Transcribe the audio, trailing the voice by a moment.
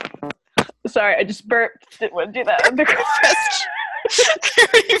Sorry, I just burped. Didn't want to do that. I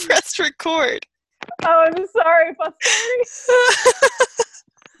already pressed record. Oh, I'm sorry, posterity.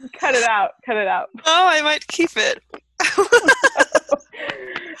 Cut it out. Cut it out. Oh, I might keep it.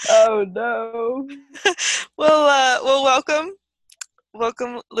 Oh no. Well,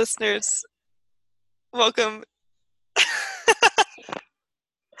 welcome, listeners. Welcome.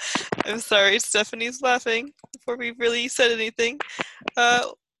 I'm sorry, Stephanie's laughing before we really said anything.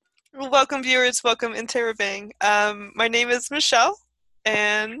 Welcome, viewers. Welcome, Interrobang. My name is Michelle,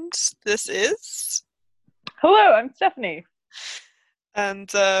 and this is... Hello, I'm Stephanie. And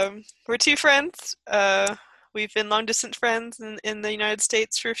we're two friends. We've been long-distance friends in the United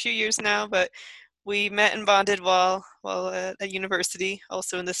States for a few years now, but we met and bonded while at university,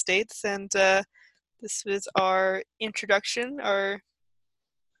 also in the States, and this was our introduction, our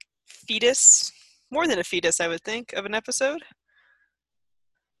fetus, more than a fetus, I would think, of an episode.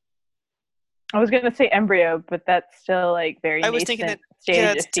 I was going to say embryo, but that's still like very nascent. I was thinking that,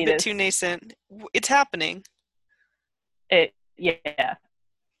 yeah, it's a bit too nascent. It's happening. Yeah.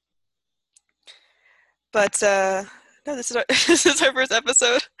 But no, this is our first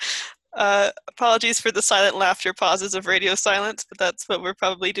episode. Apologies for the silent laughter pauses of radio silence, but that's what we're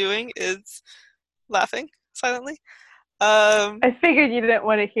probably doing, is laughing silently. I figured you didn't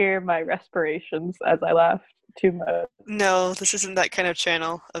want to hear my respirations as I laughed too much. No, this isn't that kind of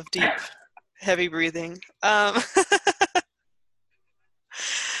channel of deep, heavy breathing. God.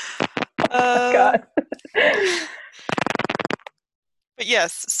 But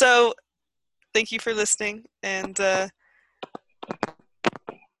yes, so thank you for listening, and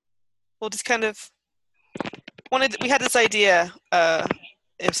we'll just kind of we had this idea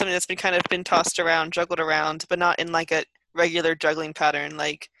of something that's been tossed around, juggled around, but not in like a regular juggling pattern.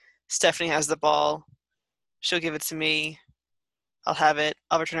 Like, Stephanie has the ball, she'll give it to me, I'll have it,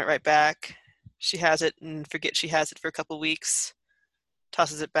 I'll return it right back. She has it and forget she has it for a couple weeks,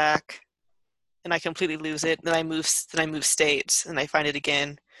 tosses it back, and I completely lose it. Then I move states, and I find it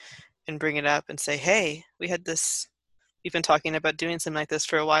again and bring it up and say, hey, we've been talking about doing something like this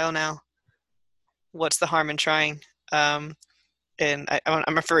for a while now. What's the harm in trying? And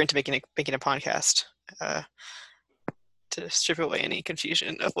I'm referring to making a podcast to strip away any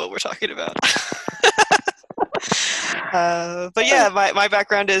confusion of what we're talking about. But yeah, my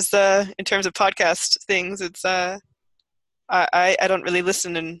background is in terms of podcast things. It's I don't really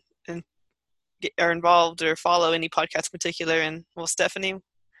listen and get are involved or follow any podcast in particular. And well, Stephanie,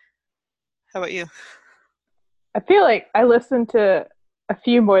 how about you? I feel like I listen to a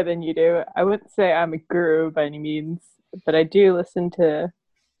few more than you do. I wouldn't say I'm a guru by any means, but I do listen to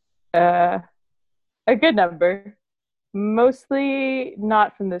a good number. Mostly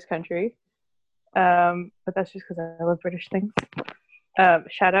not from this country, but that's just because I love British things.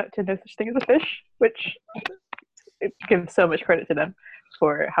 Shout out to No Such Thing as a Fish, which it gives so much credit to them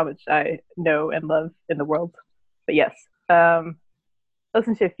for how much I know and love in the world. But yes,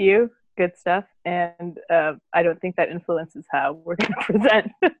 listen to a few good stuff, and I don't think that influences how we're going to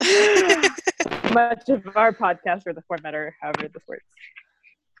present much of our podcast or the format or however this works.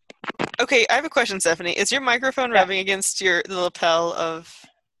 Okay, I have a question, Stephanie. Is your microphone rubbing against the lapel of...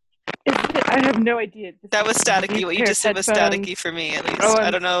 I have no idea. That was staticky. What you just said was staticky for me, at least. Oh,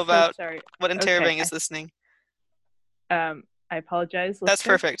 I don't know about what Okay. Interrobang is listening. I apologize. That's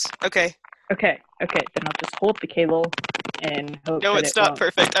perfect. Okay. Okay. Then I'll just hold the cable and hope. No, it's not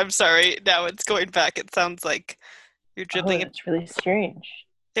perfect. I'm sorry. Now it's going back. It sounds like you're dribbling. It's really strange.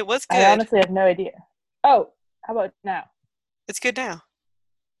 It was good. I honestly have no idea. Oh, how about now? It's good now.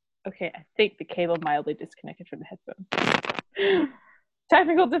 Okay, I think the cable mildly disconnected from the headphone.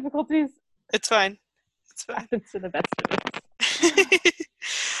 Technical difficulties. It's fine. It's fine. Happens to the best of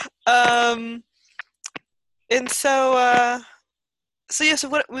us. And so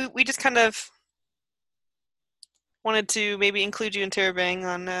what we just kind of wanted to maybe include you in Interrobang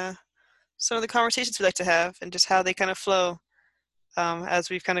on some of the conversations we like to have and just how they kind of flow as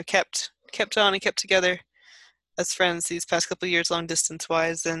we've kind of kept on and kept together as friends these past couple of years, long distance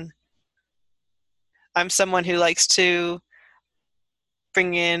wise. And I'm someone who likes to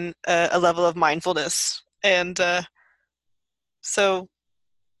bring in a level of mindfulness and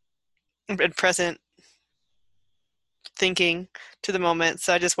present thinking to the moment.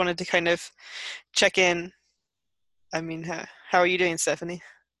 So I just wanted to kind of check in. I mean, how are you doing, Stephanie?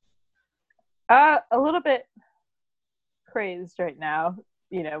 A little bit crazed right now,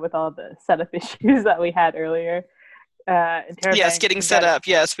 with all the setup issues that we had earlier. Yes, getting set up.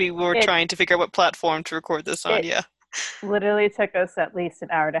 Yes, we were trying to figure out what platform to record this on. Yeah. Literally took us at least an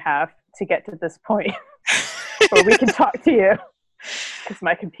hour and a half to get to this point where we can talk to you. Because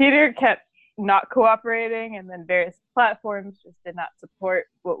my computer kept not cooperating, and then various platforms just did not support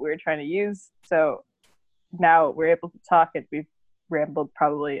what we were trying to use. So now we're able to talk, and we've rambled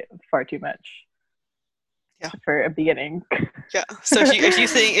probably far too much. Yeah. For a beginning. Yeah. So if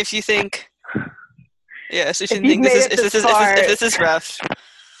you think yeah, so if this is rough,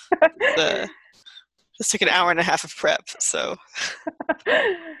 this took an hour and a half of prep, so.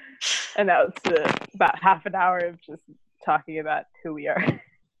 And that was about half an hour of just talking about who we are.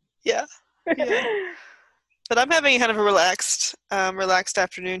 Yeah. But I'm having kind of a relaxed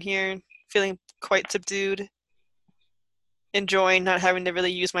afternoon here, feeling quite subdued, enjoying not having to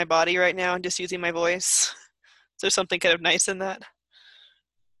really use my body right now and just using my voice. So there's something kind of nice in that.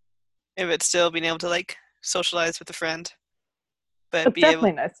 If it's still being able to like socialize with a friend, but it's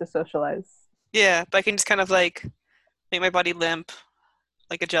definitely nice to socialize. Yeah, but I can just kind of like make my body limp,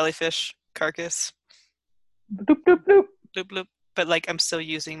 like a jellyfish carcass. Bloop bloop bloop. Bloop bloop. But like I'm still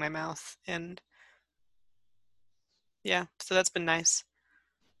using my mouth, and yeah, so that's been nice.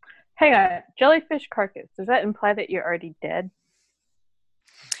 Hang on, jellyfish carcass. Does that imply that you're already dead?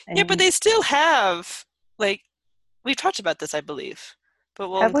 Yeah, but they still have like we've talked about this, I believe, but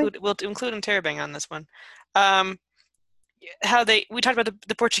we'll include Interrobang on this one. How we talked about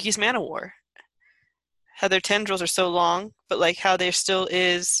the Portuguese man o' war, how their tendrils are so long, but like how there still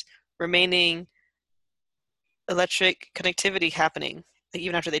is remaining electric connectivity happening, like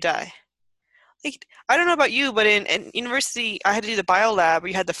even after they die. Like I don't know about you, but in university, I had to do the biolab where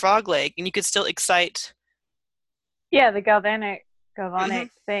you had the frog leg, and you could still excite. Yeah, the galvanic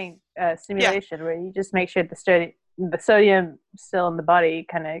thing stimulation, where you just make sure the sodium still in the body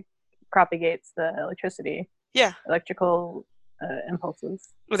kind of propagates the electricity. Yeah. Electrical impulses.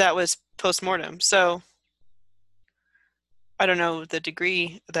 Well, that was post-mortem, so I don't know the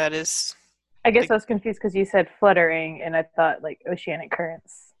degree that is. I guess I was confused because you said fluttering, and I thought like oceanic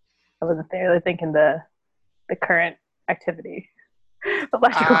currents. I wasn't there thinking the current activity.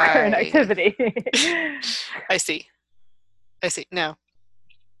 Electrical current activity. I see. No.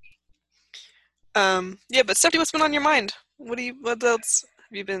 Yeah, but Stephanie, what's been on your mind? What else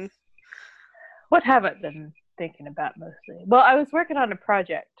have you been? What have I been thinking about mostly? Well, I was working on a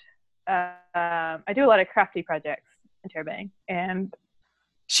project. I do a lot of crafty projects in Interrobang, and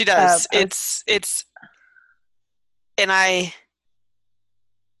she does. And I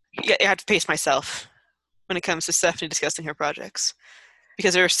have to pace myself when it comes to Stephanie discussing her projects,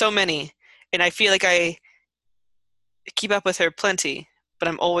 because there are so many, and I feel like I keep up with her plenty, but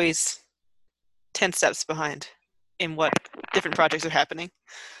I'm always 10 steps behind in what different projects are happening.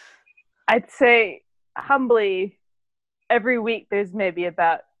 I'd say humbly, every week there's maybe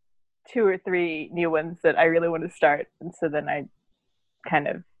about 2 or 3 new ones that I really want to start, and so then I kind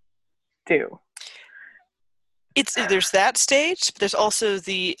of do. There's that stage, but there's also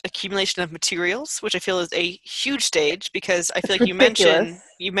the accumulation of materials, which I feel is a huge stage, because I feel like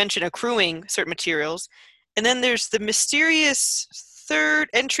you mention accruing certain materials, and then there's the mysterious third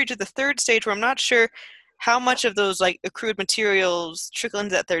entry to the third stage, where I'm not sure how much of those like accrued materials trickle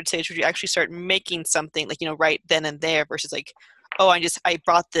into that third stage where you actually start making something like, right then and there, versus like, oh, I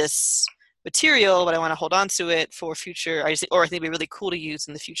brought this material, but I want to hold on to it for future. I think it'd be really cool to use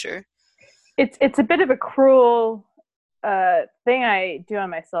in the future. It's a bit of a cruel thing I do on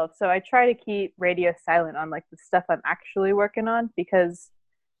myself. So I try to keep radio silent on like the stuff I'm actually working on, because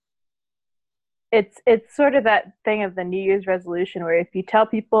it's sort of that thing of the New Year's resolution where if you tell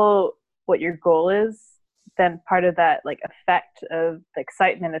people what your goal is, then part of that like effect of the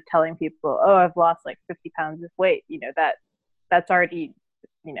excitement of telling people, oh, I've lost like 50 pounds of weight, that's already,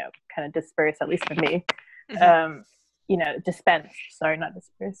 kind of dispersed, at least for me. Mm-hmm. Dispensed, sorry, not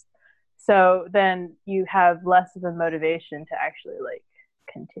dispersed. So then you have less of a motivation to actually like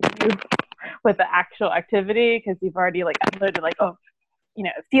continue with the actual activity, because you've already like uploaded like, oh,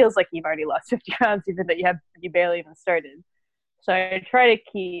 it feels like you've already lost 50 pounds even though you barely even started. So I try to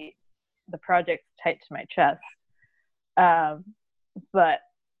keep the project tight to my chest. But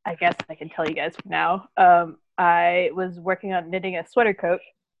I guess I can tell you guys now. I was working on knitting a sweater coat,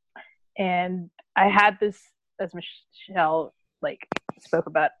 and I had this, as Michelle like spoke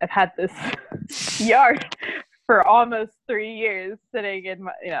about, I've had this yarn for almost 3 years sitting in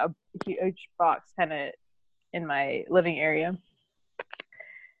my a huge box kind of in my living area,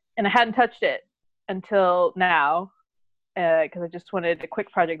 and I hadn't touched it until now, because I just wanted a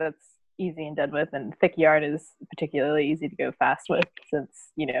quick project that's easy and done with, and thick yarn is particularly easy to go fast with,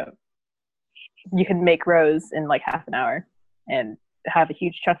 since you can make rows in like half an hour and have a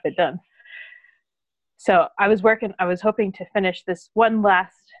huge chunk of it done. So I was hoping to finish this one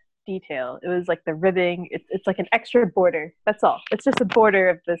last detail. It was like the ribbing. It's like an extra border. That's all. It's just a border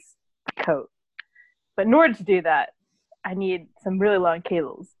of this coat. But in order to do that, I need some really long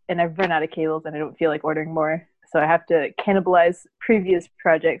cables, and I've run out of cables, and I don't feel like ordering more. So I have to cannibalize previous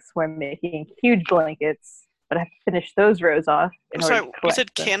projects where I'm making huge blankets, but I have to finish those rows off in I'm order sorry, to you collect said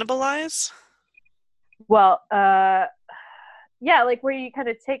them. cannibalize? Well, yeah, like where you kind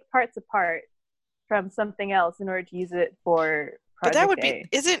of take parts apart from something else in order to use it for But that project would be, A.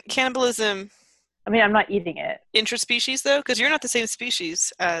 isn't cannibalism I mean, I'm not eating it. interspecies though? Because you're not the same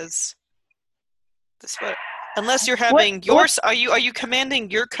species as this what? Unless you're What? having What? yours, are you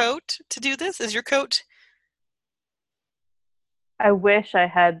commanding your coat to do this? Is your coat? I wish I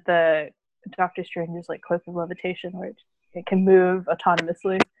had the Doctor Strange's like cloak of levitation, where it can move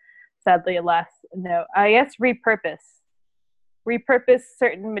autonomously. Sadly, alas, no. I guess repurpose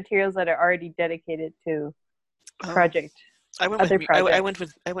certain materials that are already dedicated to Oh, project I went with other I projects. went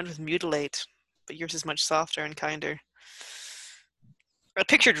with mutilate, but yours is much softer and kinder. I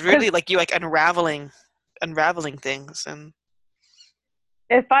pictured Because really like you like unraveling things and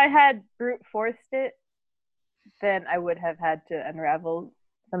if I had brute forced it, then I would have had to unravel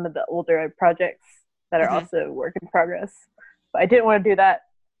some of the older projects that are hmm also work in progress. But I didn't want to do that,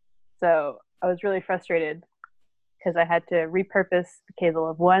 so I was really frustrated because I had to repurpose the cable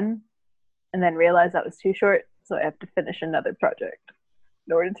of one and then realize that was too short, so I have to finish another project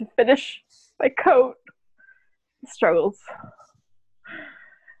in order to finish my coat. Struggles.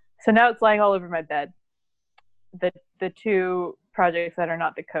 So now it's lying all over my bed. The the two projects that are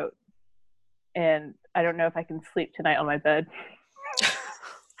not the coat, and I don't know if I can sleep tonight on my bed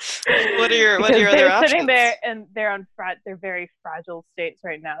what are because your other they're sitting options? there and they're very fragile states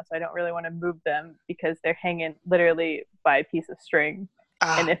right now. So I don't really want to move them because they're hanging literally by a piece of string.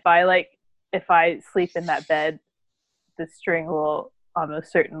 And Ah, if I sleep in that bed, the string will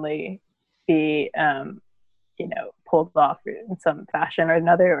almost certainly be pulled off in some fashion or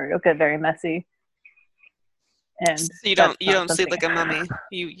another, or it'll get very messy. And so you don't that's you not don't sleep something like a mummy.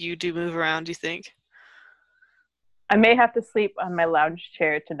 You do move around, you think? I may have to sleep on my lounge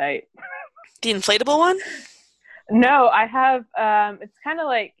chair tonight. The inflatable one? No, I have it's kind of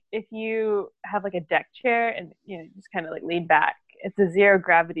like if you have like a deck chair and just kind of like lean back. It's a zero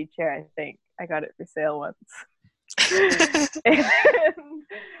gravity chair, I think. I got it for sale once. And,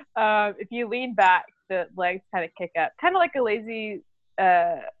 if you lean back, the legs kind of kick up, kind of like a lazy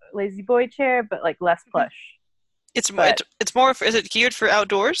boy chair, but like less plush. But It's more is it geared for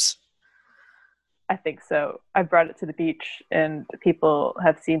outdoors? I think so. I brought it to the beach, and people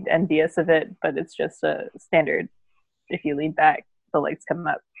have seemed envious of it, but it's just a standard. If you lean back, the legs come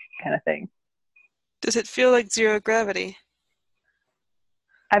up, kind of thing. Does it feel like zero gravity?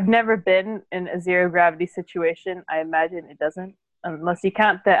 I've never been in a zero gravity situation. I imagine it doesn't, unless you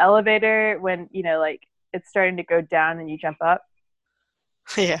count the elevator when like it's starting to go down and you jump up.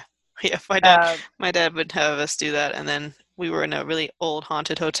 Yeah. Yeah, Um, my dad would have us do that, and then we were in a really old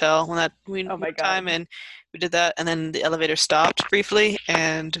haunted hotel oh one my god, time, and we did that, and then the elevator stopped briefly,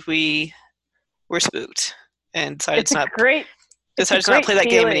 and we were spooked and it's a great, it's a decided to not great play that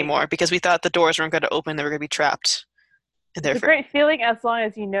game feeling. anymore because we thought the doors weren't going to open; they were going to be trapped in It's there a for. great feeling as long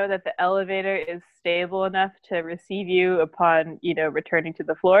as you know that the elevator is stable enough to receive you upon returning to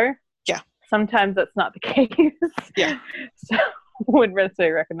the floor. Yeah, Sometimes that's not the yeah, case, so I wouldn't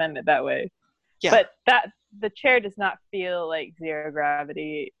necessarily recommend it that way. yeah. But that the chair does not feel like zero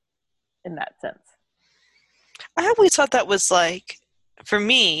gravity in that sense. I always thought that was like, for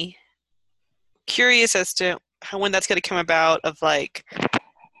me, curious as to how when that's going to come about of like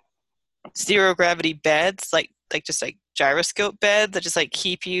zero gravity beds, like just like gyroscope beds that just like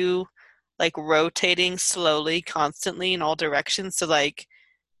keep you like rotating slowly, constantly in all directions to like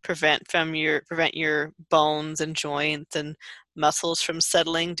prevent your bones and joints and muscles from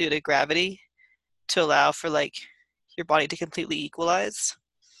settling due to gravity to allow for like your body to completely equalize.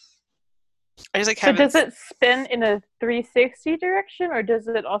 I just like So haven't does it spin in a 360 direction, or does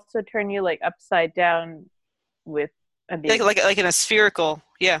it also turn you like upside down with a beam? like in a spherical,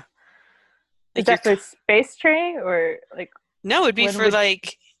 yeah. Is Like you're that for space training, or like no, it'd be when for would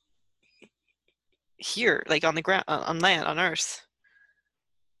like here, like on the ground, on land, on Earth.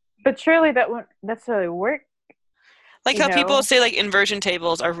 but surely that won't necessarily work, Like you how people know? say like inversion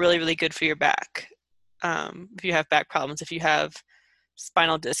tables are really, really good for your back. If you have back problems, if you have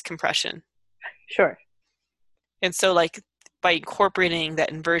spinal disc compression. Sure. And so like by incorporating that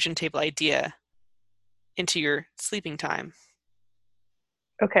inversion table idea into your sleeping time.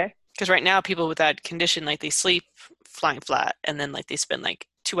 Okay. Because right now people with that condition like they sleep flying flat and then like they spend like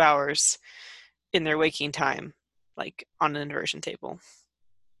 2 hours in their waking time like on an inversion table.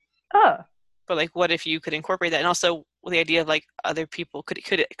 Oh, But like what if you could incorporate that? And also the idea of like other people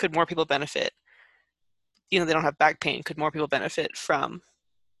could more people benefit, they don't have back pain, could more people benefit from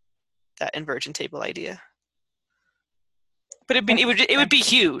that inversion table idea? But it would be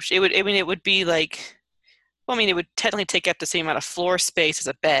huge. It would be like, well, I mean, it would technically take up the same amount of floor space as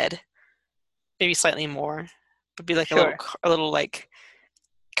a bed, maybe slightly more. It would be like Sure. a little like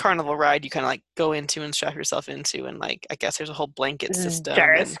carnival ride you kind of like go into and strap yourself into, and like I guess there's a whole blanket system, and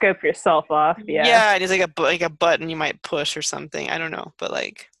Gyroscope yourself off. Yeah. yeah, it is like a button you might push or something. I don't know, but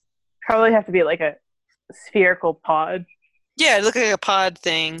like, Probably have to be like a spherical pod. yeah, it looks like a pod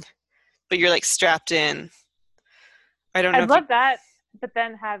thing, but you're like strapped in. I don't know. I'd love that, but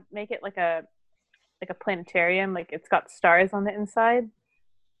then make it like a planetarium, like it's got stars on the inside.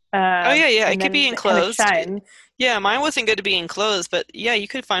 Oh yeah, and it could then be and it enclosed. shines. Yeah, mine wasn't good to be enclosed, but yeah, you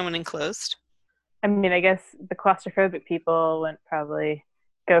could find one enclosed. I mean, I guess the claustrophobic people wouldn't probably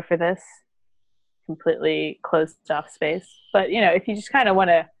go for this completely closed off space. But if you just kind of want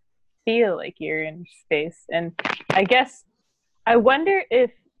to feel like you're in space, and I guess I wonder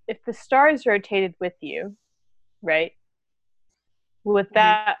if the stars rotated with you, right? Would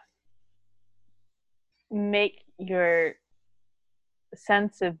that make your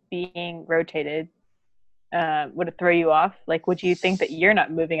sense of being rotated? Would it throw you off? Like, would you think that you're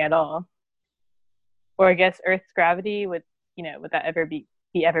not moving at all? Or I guess Earth's gravity would that ever be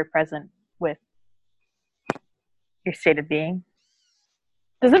ever present with your state of being?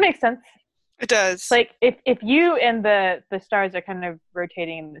 Does that make sense? It does. Like if you and the stars are kind of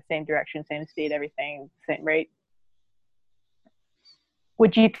rotating in the same direction, same speed, everything same rate,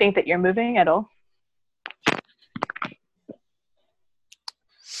 would you think that you're moving at all?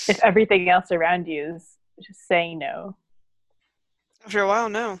 If everything else around you is just saying no. After a while,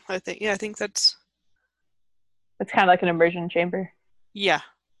 no. I think that's It's kind of like an immersion chamber. yeah.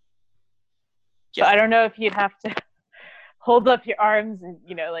 So I don't know if you'd have to hold up your arms and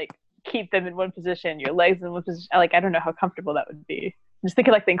like keep them in one position, your legs in one position. Like, I don't know how comfortable that would be. Just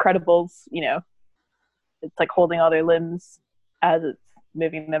thinking like the Incredibles, it's like holding all their limbs as it's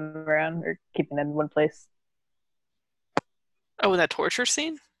moving them around or keeping them in one place. Oh, in that torture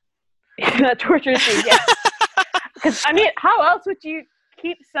scene? That torture scene, yeah. Because I mean, how else would you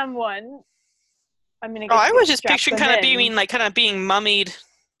keep someone? I mean, I was just picturing kind of being mummied,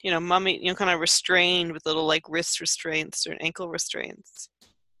 kind of restrained with little like wrist restraints or ankle restraints.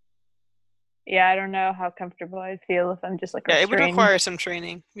 Yeah, I don't know how comfortable I'd feel if I'm just like it would require some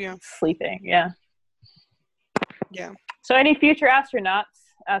training. Yeah, sleeping. Yeah. Yeah. So, any future astronauts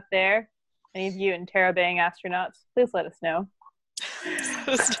out there, any of you interrobang astronauts, please let us know.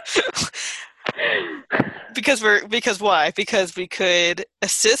 Because why? Because we could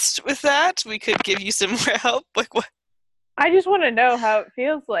assist with that. We could give you some more help. Like what? I just want to know how it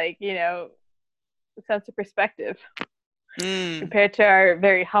feels like, a sense of perspective compared to our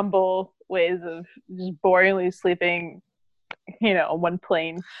very humble ways of just boringly sleeping, on one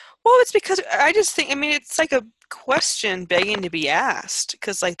plane. Well, it's because I just think, I mean, it's like a question begging to be asked,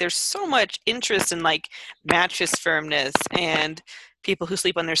 because like there's so much interest in like mattress firmness and people who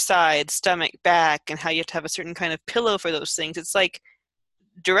sleep on their side, stomach, back, and how you have to have a certain kind of pillow for those things. It's like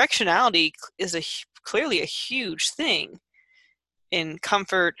directionality is clearly a huge thing in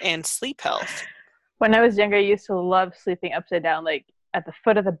comfort and sleep health. When I was younger, I used to love sleeping upside down, like at the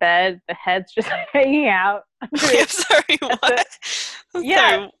foot of the bed, the head's just hanging out. I'm sorry, what?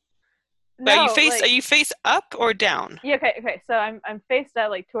 Yeah. No, are you face up or down? Yeah, okay. So I'm faced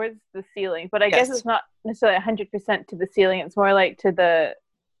out like towards the ceiling, but I guess it's not necessarily 100% to the ceiling. It's more like to the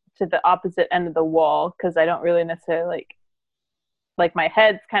opposite end of the wall, because I don't really necessarily like my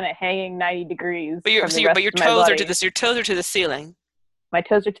head's kind of hanging 90 degrees. But your toes are to the ceiling. My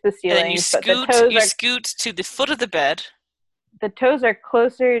toes are to the ceiling. And then you scoot to the foot of the bed. The toes are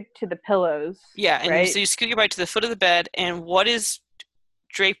closer to the pillows. Yeah, and so you scoot your body to the foot of the bed, and what is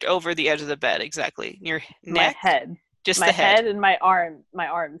draped over the edge of the bed exactly? Your neck? My head. Just my the head and my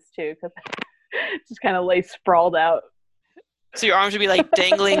arms too, because just kind of lay sprawled out. So your arms would be like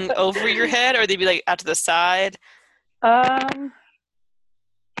dangling over your head, or they'd be like out to the side? For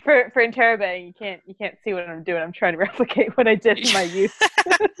interrobang, you can't see what I'm doing. I'm trying to replicate what I did in my youth.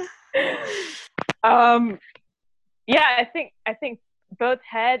 Yeah, I think both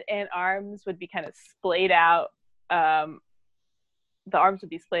head and arms would be kind of splayed out. The arms would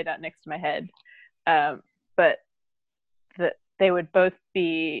be splayed out next to my head, but they would both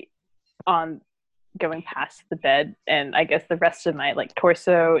be on going past the bed, and I guess the rest of my like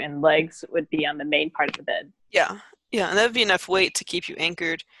torso and legs would be on the main part of the bed. Yeah, and that would be enough weight to keep you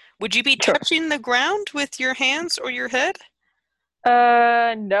anchored. Would you be touching the ground with your hands or your head?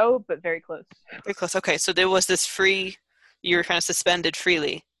 No, but very close. Very close. Okay, so there was this free, you were kind of suspended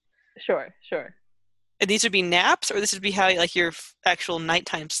freely. Sure, sure. And these would be naps, or this would be how like your actual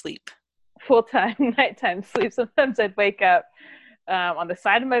nighttime sleep. Full time nighttime sleep. Sometimes I'd wake up on the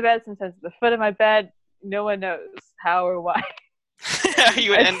side of my bed, sometimes at the foot of my bed. No one knows how or why.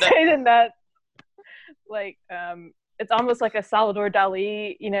 You would I'd end up. say in that, like, it's almost like a Salvador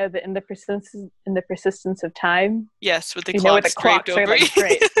Dali, the in the persistence of time. Yes, with the Where the clocks draped clocks are over like you.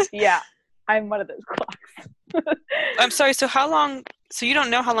 draped. Yeah, I'm one of those clocks. I'm sorry. So how long? So you don't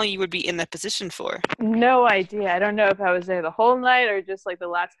know how long you would be in that position for, No idea. I don't know if I was there the whole night or just like the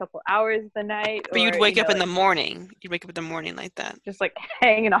last couple hours of the night, but you'd or wake up in the like morning. You'd wake up in the morning like that. just like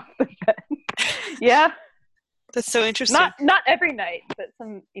hanging off the bed. Yeah, That's so interesting. not every night, but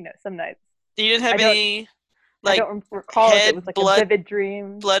some nights. You didn't I have don't any I like don't recall if it was head like a blood vivid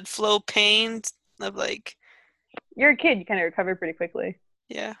dream. blood flow pain of like, You're a kid, you kind of recover pretty quickly.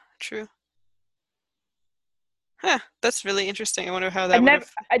 yeah, true. Huh, that's really interesting. I wonder how that I'd would never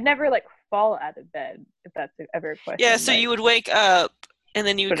have. I'd never like fall out of bed if that's ever a Yeah, question. so Like, you would wake up and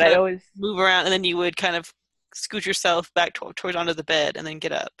then you would but kind I'd of always move around and then you would kind of scoot yourself back towards onto the bed and then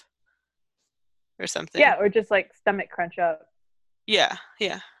get up or something. yeah, or just like stomach crunch up. Yeah,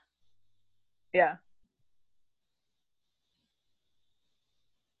 yeah. Yeah.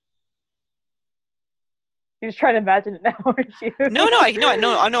 You just try to imagine it now, aren't you? No, no,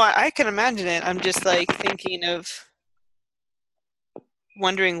 I can imagine it. I'm just like thinking of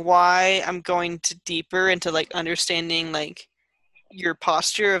wondering why I'm going to deeper into like understanding like your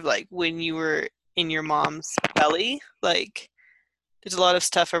posture of like when you were in your mom's belly. Like there's a lot of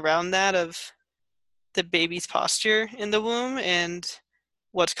stuff around that of the baby's posture in the womb and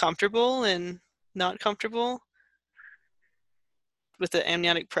what's comfortable and not comfortable with the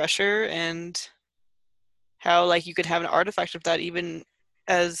amniotic pressure and how like you could have an artifact of that even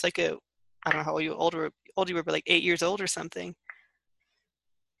as like a I don't know how old you were, but like 8 years old or something.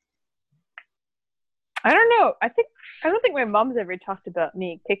 I don't know. I don't think my mom's ever talked about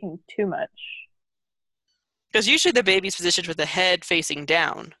me kicking too much. Because usually the baby's positioned with the head facing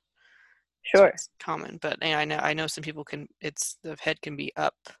down. It's Sure. what's common, but I know some people can. It's the head can be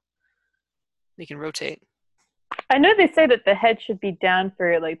up. They can rotate I know they say that the head should be down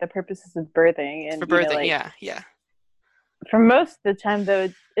for like the purposes of birthing, for and birthing. like Yeah, yeah. for most of the time though,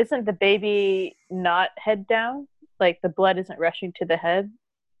 isn't the baby not head down? Like the blood isn't rushing to the head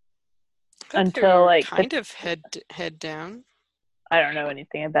I thought they until were like the kind of head down. I don't know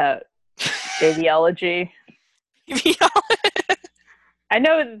anything about babyology. Yeah. I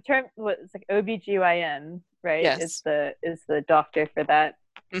know the term what it's like OBGYN, right? Is Yes. the doctor for that.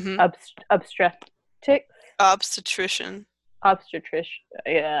 Mm-hmm. Obstetrics, Obstetrician, obstetric.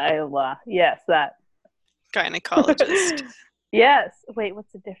 Yeah, yes, that. gynecologist. Yes. Wait,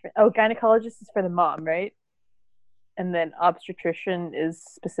 what's the difference? Oh, gynecologist is for the mom, right? And then obstetrician is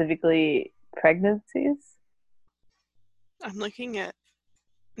specifically pregnancies. I'm looking at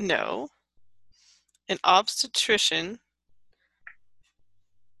no. An obstetrician.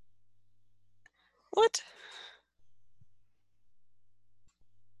 What?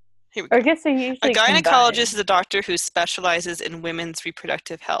 Here we Or I go. guess they A usually gynecologist combine. is a doctor who specializes in women's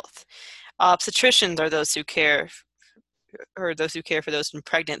reproductive health. Obstetricians are those who care for those in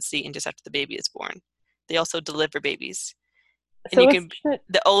pregnancy and just after the baby is born. They also deliver babies. And So you what's can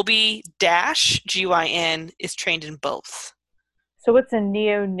the OB-GYN is trained in both. so what's a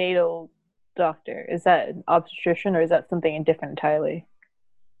neonatal doctor? Is that an obstetrician or is that something different entirely?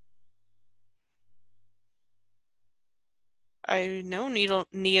 I know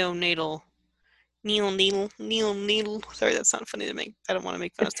neonatal. Sorry, that's not funny to make. I don't want to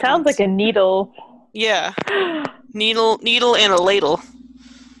make fun of It sounds like someone's. a needle. Yeah, needle and a ladle.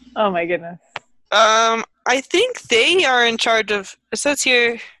 Oh my goodness. I think they are in charge of. It says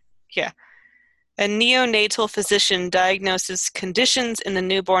here, yeah, a neonatal physician diagnoses conditions in the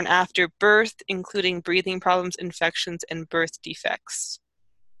newborn after birth, including breathing problems, infections, and birth defects.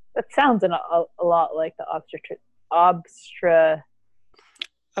 That sounds a lot like the obstra.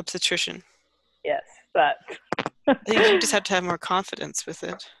 Obstetrician. Yes, that. I think you just have to have more confidence with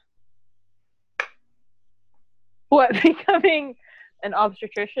it. What, becoming an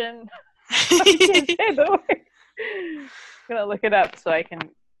obstetrician? I can't say the word. I'm gonna look it up so I can.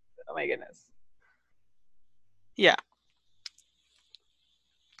 Oh my goodness. Yeah.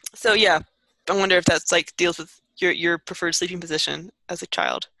 So yeah, I wonder if that's like deals with your preferred sleeping position as a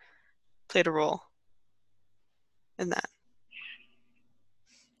child played a role in that.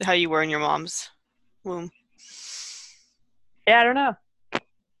 How you were in your mom's womb. Yeah, I don't know.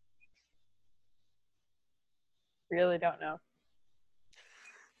 Really don't know.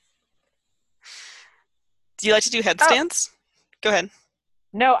 Do you like to do Oh, headstands? Go ahead.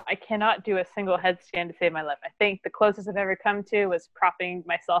 no, I cannot do a single headstand to save my life. I think the closest I've ever come to was propping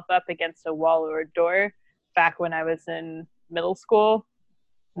myself up against a wall or a door back when I was in middle school.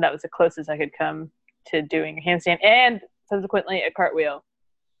 And that was the closest I could come to doing a handstand and subsequently a cartwheel.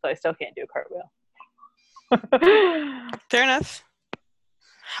 So I still can't do a cartwheel. Fair enough.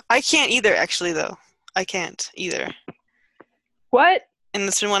 I can't either, actually, though. I can't either. What? And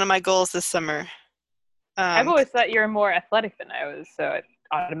that's been one of my goals this summer. I've always thought you were more athletic than I was, so I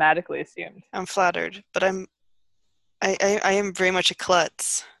automatically assumed. I'm flattered, but I am very much a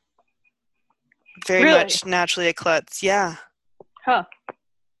klutz. Very Really? much naturally a klutz. Yeah. Huh.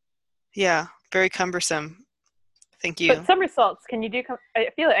 Yeah. Very cumbersome. Thank you. But somersaults, can you do? I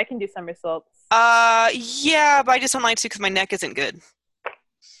feel like I can do somersaults. Yeah, but I just don't like to because my neck isn't good.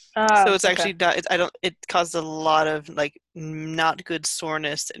 So it's actually not. It causes a lot of like not good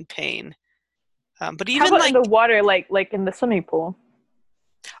soreness and pain. But even how about like in the water, like in the swimming pool?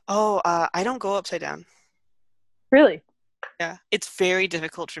 I don't go upside down. Really? Yeah, it's very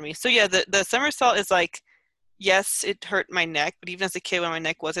difficult for me. So yeah, the somersault is like, yes, it hurt my neck, but even as a kid when my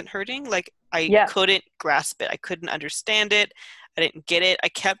neck wasn't hurting, like I couldn't grasp it. I couldn't understand it. I didn't get it. I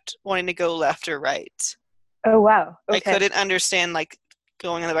kept wanting to go left or right. Oh wow. Okay. I couldn't understand like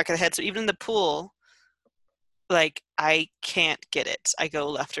going on the back of the head. So even in the pool, like I can't get it. I go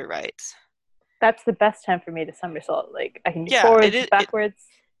left or right. That's the best time for me to somersault. Like I can do forwards, backwards.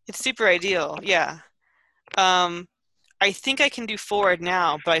 It's super ideal. Yeah. I think I can do forward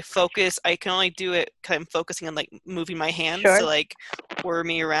now, but I can only do it because I'm focusing on like moving my hands to like whir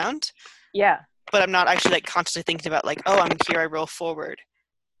me around. Yeah. But I'm not actually like consciously thinking about like, oh, I'm here, I roll forward.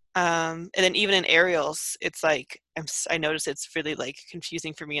 And then even in aerials, it's like I notice it's really like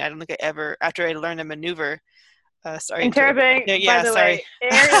confusing for me. I don't think I ever, after I learned a maneuver, sorry. Interrobang, by the way,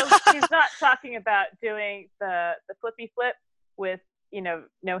 aerials, she's not talking about doing the flippy flip with,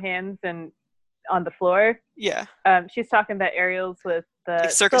 no hands and on the floor. Yeah. She's talking about aerials with the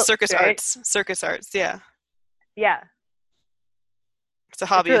like circus arts. Yeah. Yeah. It's a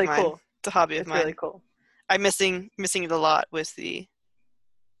hobby really of mine. Cool. It's a hobby of mine. Really cool. I'm missing it a lot with the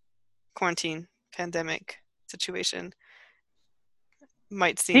quarantine pandemic situation.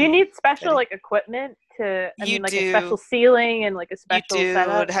 Might seem. Do you need special like equipment to? A special ceiling and like a special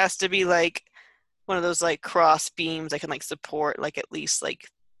setup? It has to be like one of those like cross beams that can like support like at least like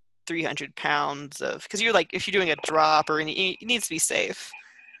 300 pounds of, because you're like, if you're doing a drop or anything, it needs to be safe.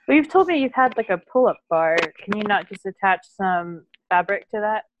 Well, you've told me you've had like a pull-up bar. Can you not just attach some fabric to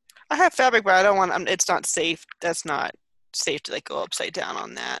that? I have fabric, but I don't want. It's not safe. That's not safe to like go upside down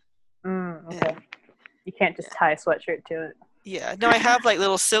on that. Okay. Yeah. You can't just tie a sweatshirt to it. Yeah. No, I have like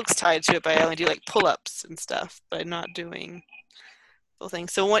little silks tied to it, but I only do like pull-ups and stuff. But I'm not doing full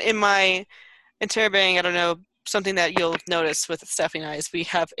things. So in Interrobang, I don't know, something that you'll notice with Stephanie and I is we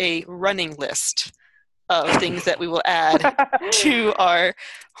have a running list of things that we will add to our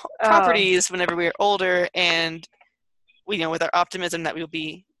properties whenever we are older, and with our optimism that we will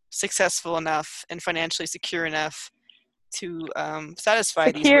be successful enough and financially secure enough to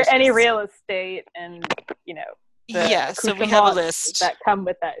satisfy these wishes. Any real estate and so we have a list that come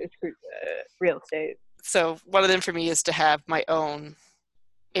with that real estate. So one of them for me is to have my own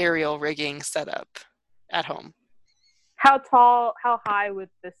aerial rigging set up at home. How high would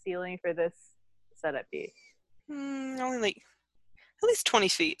the ceiling for this setup be? Only like at least 20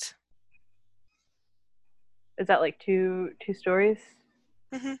 feet. Is that like two stories?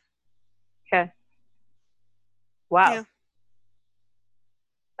 Mm-hmm. Okay. Wow. Yeah.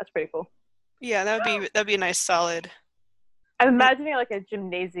 That's pretty cool. Yeah, that'd be a nice solid. I'm imagining like a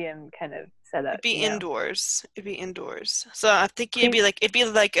gymnasium kind of setup. It'd be indoors. It'd be indoors. So I think it'd be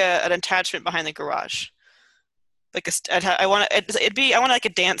like an attachment behind the garage. Like I want like a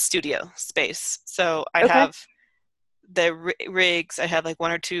dance studio space. So I'd have the rigs. I have like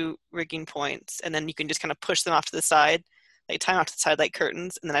one or two rigging points, and then you can just kind of push them off to the side, like tie off to the side like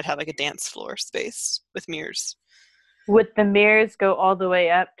curtains, and then I'd have like a dance floor space with mirrors. Would the mirrors go all the way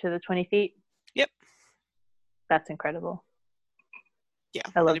up to the 20 feet? Yep. That's incredible. Yeah.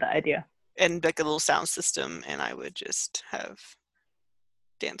 I love that idea. And like a little sound system, and I would just have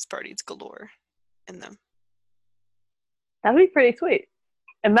dance parties galore in them. That would be pretty sweet.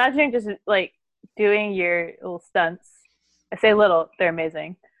 Imagine just like doing your little stunts. I say little, they're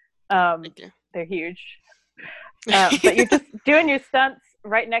amazing. Thank you. They're huge. But you're just doing your stunts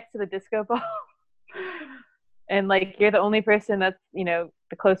right next to the disco ball. And like you're the only person that's, the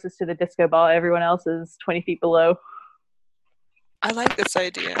closest to the disco ball. Everyone else is 20 feet below. I like this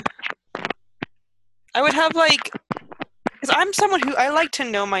idea. I would have because I'm someone who I like to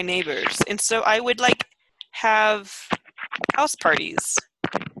know my neighbors. And so I would have house parties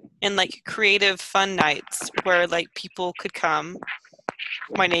and like creative fun nights where like people could come,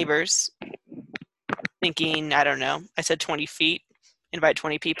 my neighbors, thinking, I don't know, I said 20 feet, invite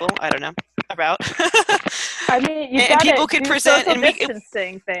 20 people, I don't know, about. I mean, you've And got people to could do present social and we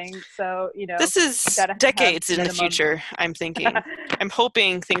distancing things, so this is gotta have decades in the minimum. future, I'm thinking. I'm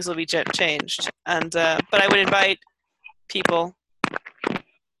hoping things will be changed. And but I would invite people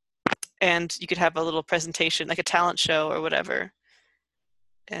and you could have a little presentation, like a talent show or whatever.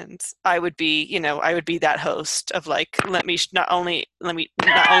 And I would be, I would be that host of like, let me not only let me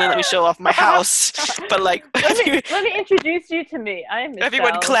show off my house, but like let me introduce you to me. I am Miss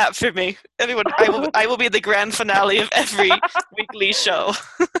everyone Val. clap for me. Everyone, I will be the grand finale of every weekly show.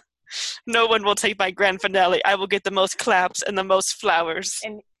 No one will take my grand finale. I will get the most claps and the most flowers.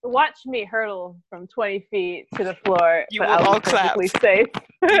 And watch me hurtle from 20 feet to the floor. You but will I'll all be perfectly clap. safe.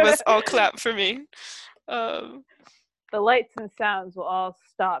 You must all clap for me. The lights and sounds will all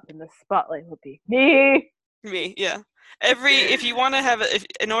stop, and the spotlight will be me. Me, yeah. If you want to have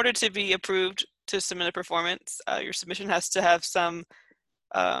in order to be approved to submit a performance, your submission has to have some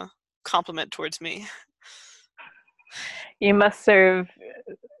compliment towards me. You must serve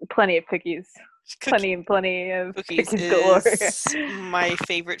plenty of cookies. Plenty of cookies galore. Is my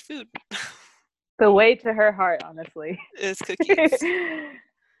favorite food. The way to her heart, honestly, is cookies.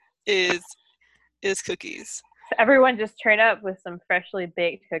 is cookies. So everyone just turn up with some freshly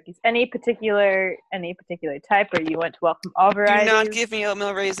baked cookies. Any particular type, or you want to welcome all varieties? Do not give me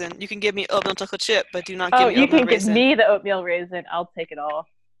oatmeal raisin. You can give me oatmeal chocolate chip, but do not give me oatmeal raisin. You can give me the oatmeal raisin. I'll take it all.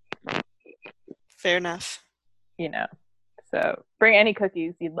 Fair enough. So bring any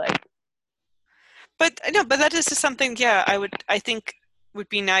cookies you'd like. But that is just something. Yeah, I think would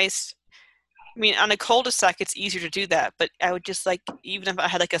be nice. I mean, on a cul-de-sac, it's easier to do that. But I would just like, even if I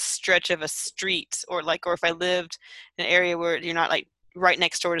had like a stretch of a street, or if I lived in an area where you're not like right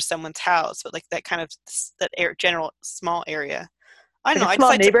next door to someone's house, but like that kind of general small area. I don't know. A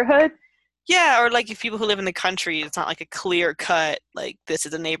small neighborhood. Yeah, or like if people who live in the country, it's not like a clear cut, like this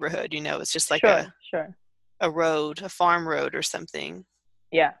is a neighborhood. It's just like a road, a farm road or something.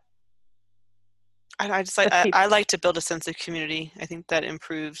 Yeah. I just like I like to build a sense of community. I think that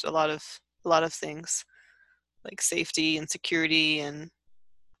improves a lot of things, like safety and security and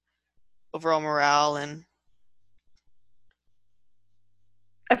overall morale. And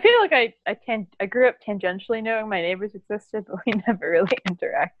I feel like I grew up tangentially knowing my neighbors existed, but we never really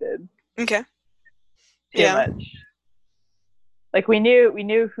interacted. Okay. Too much. Like we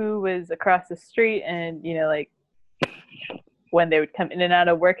knew who was across the street, and like when they would come in and out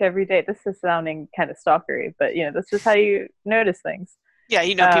of work every day. This is sounding kind of stalkery, but that's just how you notice things. Yeah,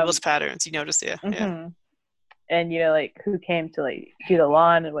 people's patterns. You notice, yeah. Mm-hmm. Yeah. And like who came to like do the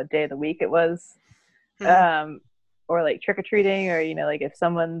lawn and what day of the week it was. Mm-hmm. Or like trick-or-treating, or like if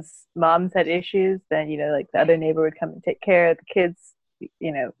someone's moms had issues, then like the other neighbor would come and take care of the kids,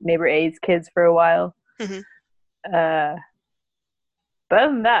 neighbor A's kids for a while. Mm-hmm. But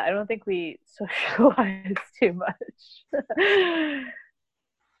other than that, I don't think we socialized too much.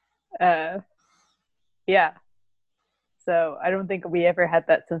 Yeah. So I don't think we ever had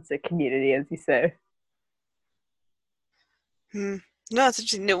that sense of community, as you say. No, it's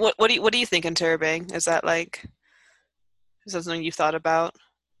interesting. What do you think, Interrobang? Is that something you've thought about,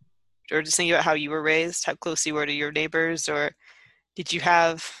 or just thinking about how you were raised, how close you were to your neighbors, or did you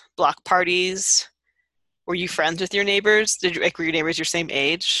have block parties? Were you friends with your neighbors? Were your neighbors your same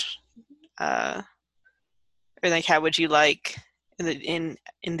age? Or like, how would you like in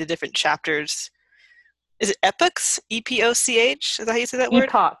the different chapters? Is it epochs? EPOCH? Is that how you say that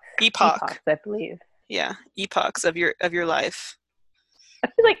word? Epochs, I believe. Yeah, epochs of your life. I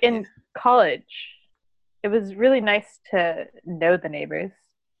feel like in college, it was really nice to know the neighbors.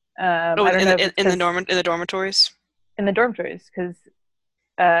 In the dormitories. In the dormitories, because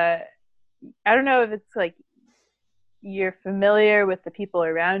I don't know if it's like you're familiar with the people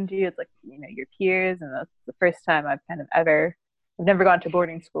around you. It's like your peers, and that's the first time I've never gone to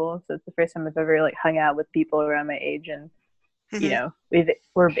boarding school, so it's the first time I've ever like hung out with people around my age, and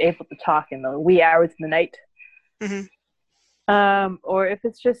we're able to talk in the wee hours of the night. Mm-hmm. Or if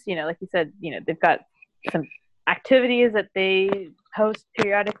it's just like you said, they've got some activities that they host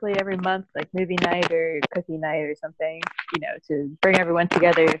periodically every month, like movie night or cookie night or something, to bring everyone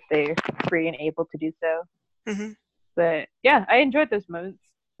together if they're free and able to do so. Mm-hmm. But yeah, I enjoyed those moments.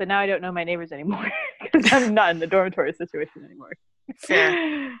 But now I don't know my neighbors anymore because I'm not in the dormitory situation anymore.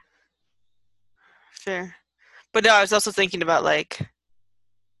 Fair. But no, I was also thinking about like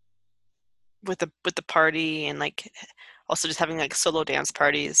with the party, and like also just having like solo dance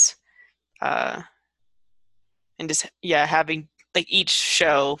parties. and just having like each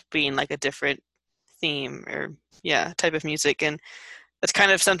show being like a different theme or type of music, and that's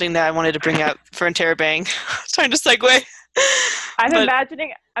kind of something that I wanted to bring up for Interrobang. Trying to segue. I'm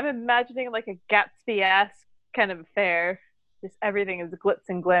imagining like a Gatsby-esque kind of affair. Just everything is glitz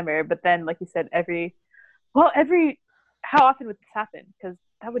and glamour, but then, like you said, how often would this happen? Because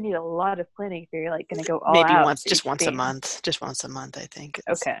that would need a lot of planning if you're like going to go all maybe out. once a month. Just once a month, I think.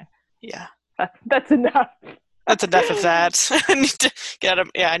 Okay. Yeah. That's enough. That's enough of that. I need to get out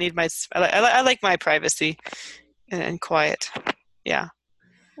of. Yeah, I need my. I like my privacy and quiet. Yeah.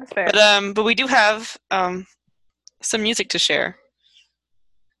 That's fair. But we do have some music to share.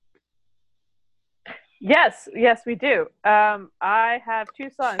 Yes, we do. I have 2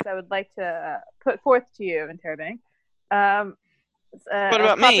 songs I would like to put forth to you, Interrobang. What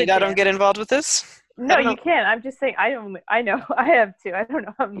about me? I don't get involved with this? No, you can't. I'm just saying. I know. I have 2. I don't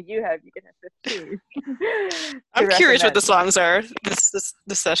know how many you have. You can have 2. I'm curious what the songs are this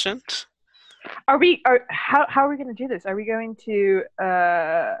session. How are we going to do this? Are we going to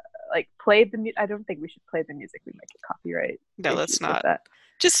like play the music? I don't think we should play the music. We might get copyright. No, let's not.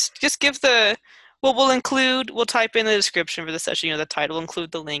 Just give the. Well, we'll type in the description for the session. The title,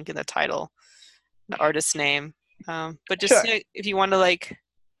 include the link in the title, the artist's name. But just sure. If you want to like,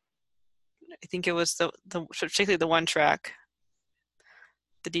 I think it was the particularly the one track,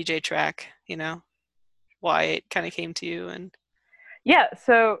 the DJ track. Why it kind of came to you and. Yeah.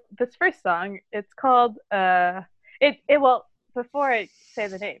 So this first song, it's called Well, before I say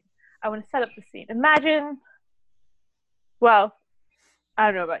the name, I want to set up the scene. Imagine. Well, I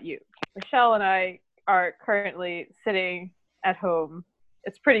don't know about you. Michelle and I are currently sitting at home.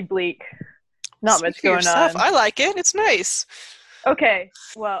 It's pretty bleak. Not much going on. I like it. It's nice. Okay.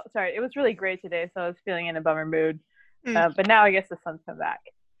 Well, sorry. It was really great today, so I was feeling in a bummer mood. But now I guess the sun's come back.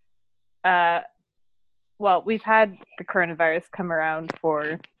 Well, we've had the coronavirus come around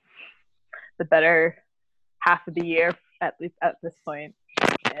for the better half of the year, at least at this point.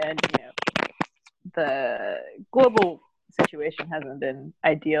 And, the global situation hasn't been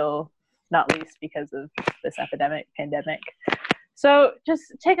ideal, not least because of this pandemic. So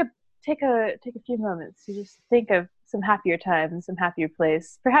just take a few moments to just think of some happier times, some happier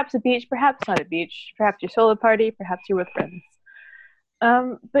place. Perhaps a beach, perhaps not a beach. Perhaps your solo party, perhaps you're with friends.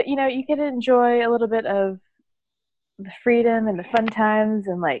 But you get to enjoy a little bit of the freedom and the fun times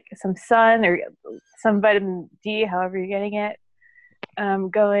and like some sun or some vitamin D, however you're getting it,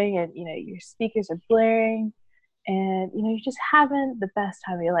 going, and your speakers are blaring. And you're just having the best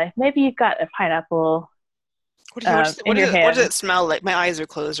time of your life. Maybe you've got a pineapple in your hand. What does it smell like? My eyes are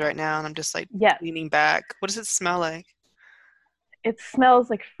closed right now, and I'm just like leaning back. What does it smell like? It smells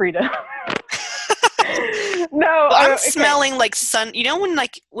like freedom. No, well, I'm smelling like sun.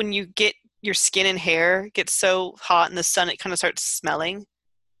 When you get your skin and hair gets so hot in the sun, it kind of starts smelling.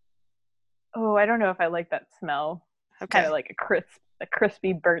 Oh, I don't know if I like that smell. Okay. Kind of like a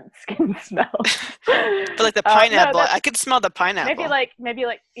crispy burnt skin smell. But like the pineapple, I could smell the pineapple. Maybe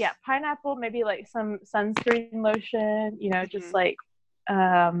like pineapple. Maybe like some sunscreen lotion. Just like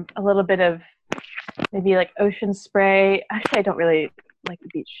a little bit of maybe like ocean spray. Actually, I don't really like the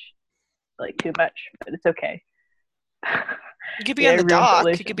beach like too much, but it's okay. You could be on the dock.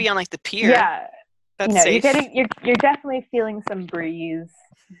 You could be on like the pier. Yeah, that's safe. You're definitely feeling some breeze.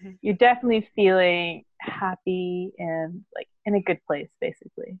 Mm-hmm. You're definitely feeling happy and like in a good place,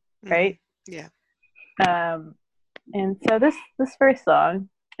 basically, right? Yeah. And so this first song,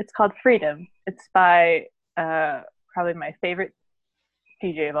 it's called Freedom. It's by probably my favorite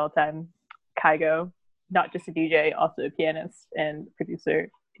DJ of all time, Kygo. Not just a DJ, also a pianist and producer.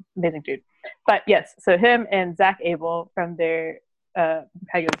 Amazing dude. But yes, so him and Zach Abel from their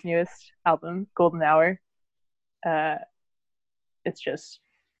Kygo's newest album, Golden Hour. It's just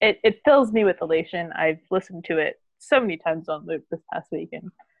it fills me with elation. I've listened to it so many times on loop this past week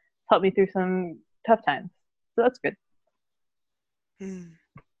and helped me through some tough times. So that's good.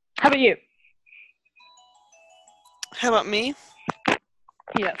 How about you? How about me?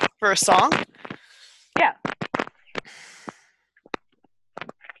 Yeah. For a song? Yeah.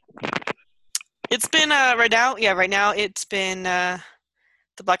 It's been right now it's been the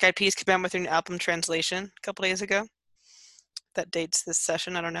Black Eyed Peas came out with their new album Translation a couple days ago. That dates this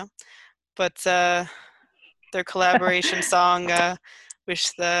session, I don't know. But their collaboration song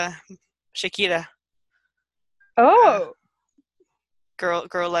with the Shakira. Oh.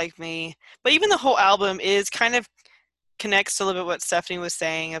 Girl Like Me. But even the whole album is kind of connects to a little bit what Stephanie was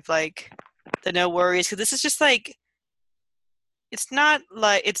saying of like the no worries, because this is just like it's not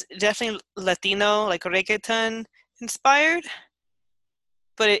like it's definitely Latino, like reggaeton inspired,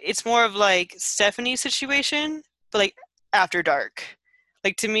 but it's more of like Stephanie's situation but like after dark.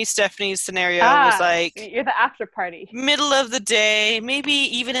 Like to me, Stephanie's scenario was Ah, like you're the after party. middle of the day, maybe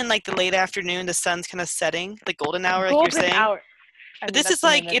even in like the late afternoon, the sun's kind of setting, the golden hour, like you're Golden saying. hour. I But mean, this that's is the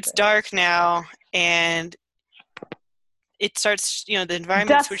name like of it's it. dark now, and it starts. The environment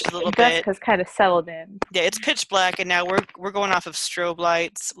Dusk, switches a little dusk bit. has kind of settled in. Yeah, it's pitch black, and now we're going off of strobe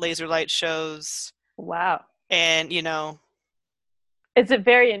lights, laser light shows, Wow. and Is it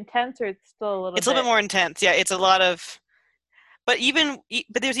very intense or it's still a little it's a little bit? bit more intense. Yeah, it's a lot of. But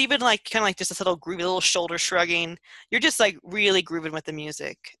there's even like kind of like just this little groovy, little shoulder shrugging. You're just like really grooving with the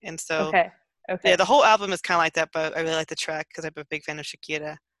music, and so Okay. yeah, Okay. the whole album is kind of like that. But I really like the track because I'm a big fan of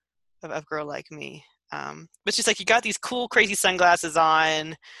Shakira, of Girl Like Me. But it's just like you got these cool, crazy sunglasses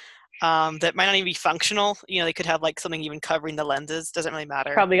on that might not even be functional. They could have like something even covering the lenses. Doesn't really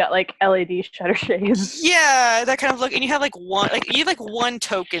matter. Probably got like LED shutter shades. Yeah, that kind of look. And you have like one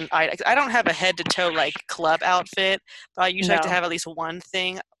token item. I don't have a head to toe like club outfit, but I usually like to No. have at least one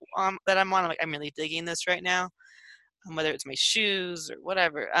thing that I'm on. I'm really digging this right now, whether it's my shoes or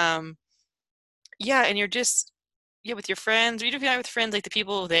whatever. Yeah, and you're just with your friends. Or even if you're not with friends, like the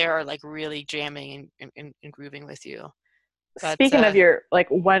people there are like really jamming and grooving with you. But Speaking of your like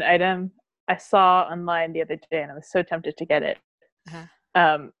one item, I saw online the other day and I was so tempted to get it. uh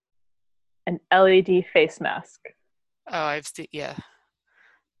Um, an LED face mask. oh, I've seen. Yeah,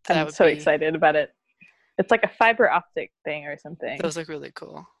 that I'm would so be. excited about it. It's like a fiber optic thing or something. Those look really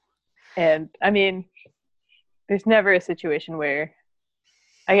cool. And I mean, there's never a situation where,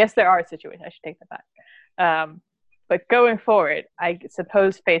 I guess there are situations, I should take that back. But going forward, I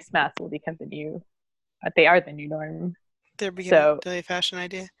suppose face masks will become they are the new norm. They're becoming So, a fashion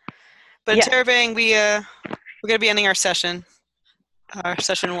idea. But yeah, Terabang, we're gonna be ending our session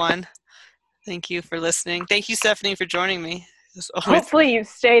 1. Thank you for listening. Thank you, Stephanie, for joining me. It's always, hopefully you've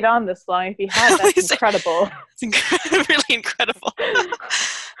stayed on this long. If you had, that's incredible. it's really incredible.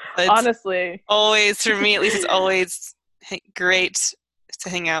 It's Honestly. always, for me at least, it's always great to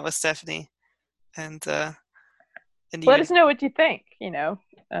hang out with Stephanie. And Let us know what you think,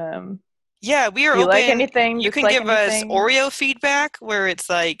 yeah, we are do you open. like anything? You can give us Oreo feedback where it's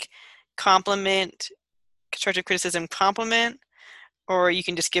like compliment, constructive criticism, compliment, or you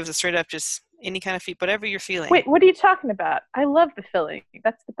can just give us straight up just any kind of feedback, whatever you're feeling. Wait, what are you talking about? I love the filling.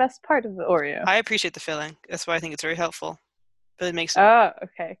 That's the best part of the Oreo. I appreciate the filling. That's why I think it's very helpful. But it makes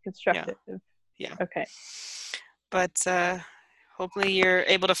okay, constructive. Yeah. Okay. But hopefully you're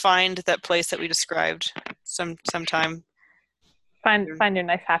able to find that place that we described sometime. Find your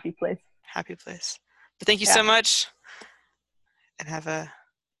nice happy place. Happy place. But thank you so much, and have a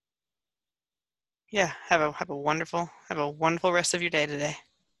wonderful rest of your day today.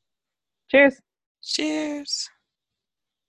 Cheers. Cheers.